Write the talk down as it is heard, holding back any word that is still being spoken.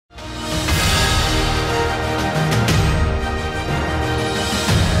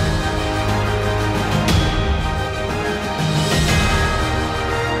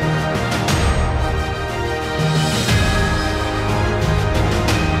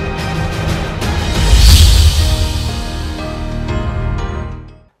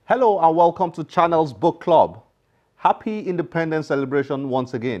Hello and welcome to Channel's Book Club. Happy Independence celebration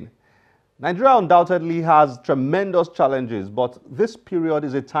once again. Nigeria undoubtedly has tremendous challenges, but this period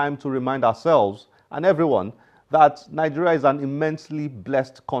is a time to remind ourselves and everyone that Nigeria is an immensely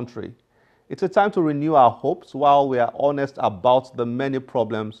blessed country. It's a time to renew our hopes while we are honest about the many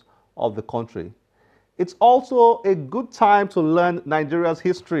problems of the country. It's also a good time to learn Nigeria's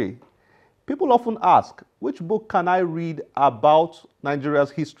history. People often ask, which book can I read about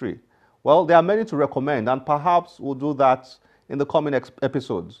Nigeria's history? Well, there are many to recommend, and perhaps we'll do that in the coming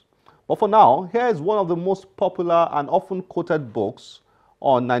episodes. But for now, here is one of the most popular and often quoted books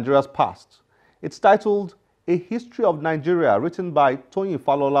on Nigeria's past. It's titled A History of Nigeria, written by Toyin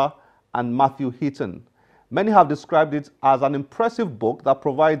Falola and Matthew Heaton. Many have described it as an impressive book that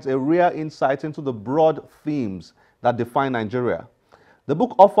provides a rare insight into the broad themes that define Nigeria. The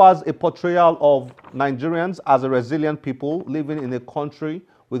book offers a portrayal of Nigerians as a resilient people living in a country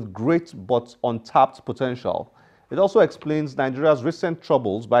with great but untapped potential. It also explains Nigeria's recent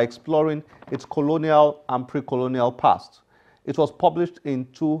troubles by exploring its colonial and pre-colonial past. It was published in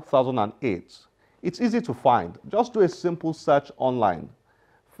 2008. It's easy to find. Just do a simple search online.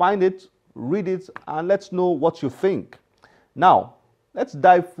 Find it, read it, and let's know what you think. Now, let's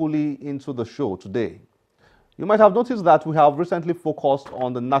dive fully into the show today. You might have noticed that we have recently focused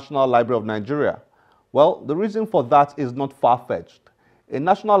on the National Library of Nigeria. Well, the reason for that is not far-fetched. A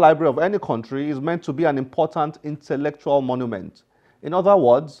National Library of any country is meant to be an important intellectual monument. In other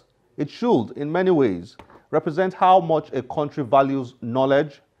words, it should, in many ways, represent how much a country values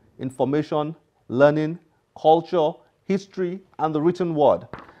knowledge, information, learning, culture, history, and the written word.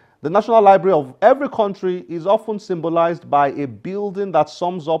 The National Library of every country is often symbolized by a building that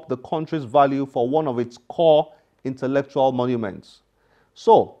sums up the country's value for one of its core intellectual monuments.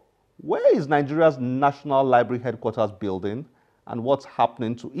 So, where is Nigeria's National Library headquarters building and what's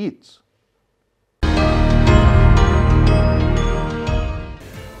happening to it?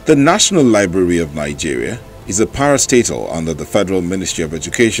 The National Library of Nigeria is a parastatal under the Federal Ministry of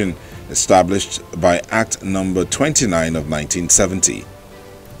Education established by Act No. 29 of 1970.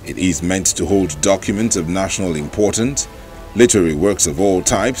 It is meant to hold documents of national importance, literary works of all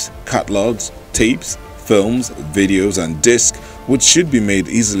types, catalogs, tapes, films, videos, and discs, which should be made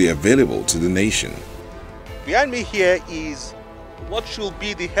easily available to the nation. Behind me here is what should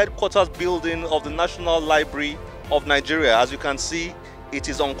be the headquarters building of the National Library of Nigeria. As you can see, it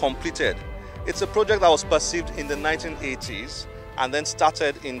is uncompleted. It's a project that was perceived in the 1980s and then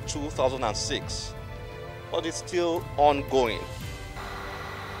started in 2006, but it's still ongoing.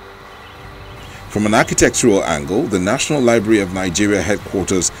 From an architectural angle, the National Library of Nigeria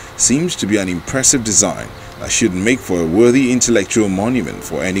headquarters seems to be an impressive design that should make for a worthy intellectual monument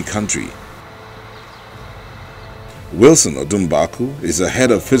for any country. Wilson Odumbaku is the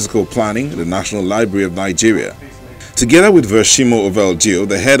head of physical planning at the National Library of Nigeria. Together with Vershimo Oveldio,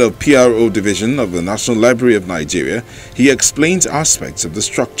 the head of PRO division of the National Library of Nigeria, he explains aspects of the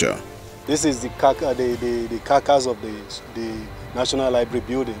structure. This is the carcass of the National Library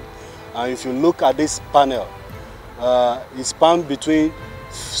building. And if you look at this panel, it's spanned between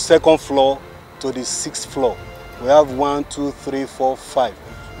second floor to the 6th floor. We have 1, 2, 3, 4,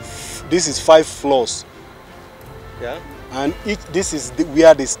 5. This is 5 floors. Yeah. And this is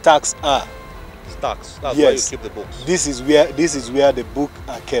where the stacks are. Stacks. That's yes. where you keep the books. This is where the books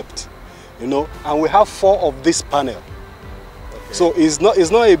are kept. You know, and we have 4 of this panel. So it's not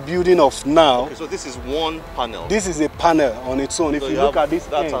a building of now. Okay, so this is one panel. This is a panel on its own. If you look at this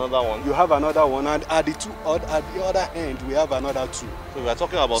that's end, another one. You have another one, and at the other end we have another 2. So we are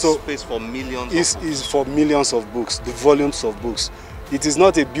talking about space for millions. Is for millions of books, the volumes of books. It is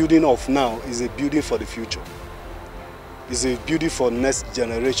not a building of now. It's a building for the future. It's a building for next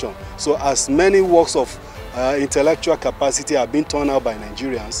generation. So as many works of intellectual capacity are being turned out by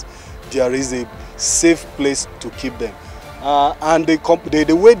Nigerians, there is a safe place to keep them. And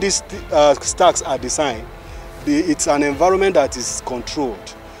the way these stacks are designed, it's an environment that is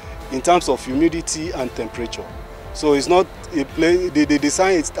controlled in terms of humidity and temperature. So it's not a place, the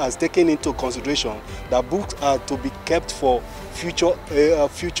design has taken into consideration that books are to be kept for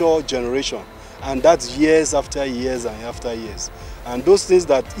future generation. And that's years after years and after years. And those things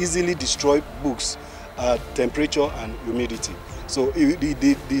that easily destroy books are temperature and humidity. So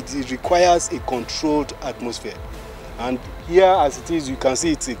it requires a controlled atmosphere. And here, as it is, you can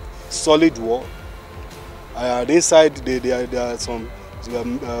see it's a solid wall. Inside, there are some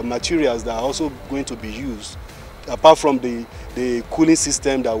materials that are also going to be used. Apart from the cooling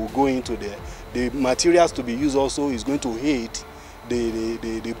system that will go into there, the materials to be used also is going to aid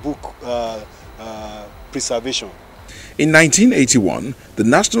the book preservation. In 1981, the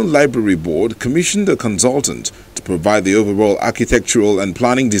National Library Board commissioned a consultant to provide the overall architectural and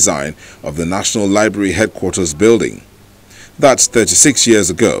planning design of the National Library Headquarters building. That's 36 years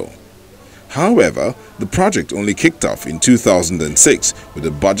ago. However, the project only kicked off in 2006 with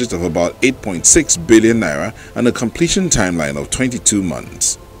a budget of about 8.6 billion naira and a completion timeline of 22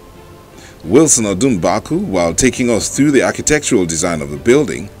 months. Wilson Odumbaku, while taking us through the architectural design of the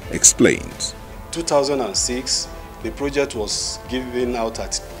building, explains. 2006, the project was given out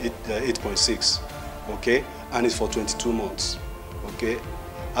at 8.6, okay, and it's for 22 months, okay.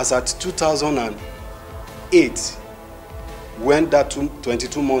 As at 2008, when that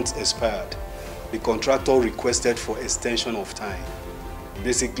 22 months expired, the contractor requested for extension of time,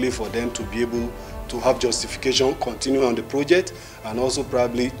 basically for them to be able to have justification, continue on the project, and also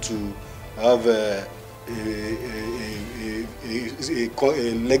probably to have a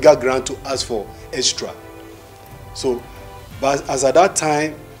legal grant to ask for extra. So, but as at that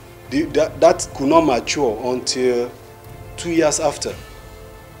time, that could not mature until 2 years after.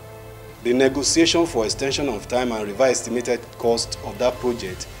 The negotiation for extension of time and revised estimated cost of that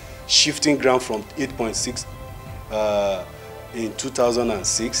project, shifting ground from 8.6 in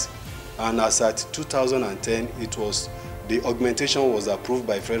 2006, and as at 2010, the augmentation was approved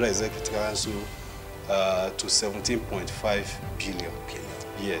by Federal Executive Council to 17.5 billion.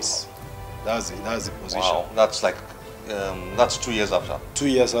 Yes, that's the position. Wow, that's like that's 2 years after. 2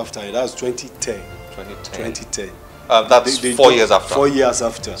 years after, that's 2010. 2010. That's 4 years after. 4 years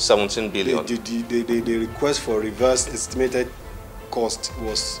after. 17 billion. The request for reverse estimated cost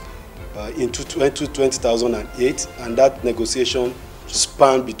was in 2008, and that negotiation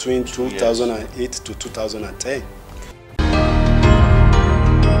spanned between 2008 to 2010.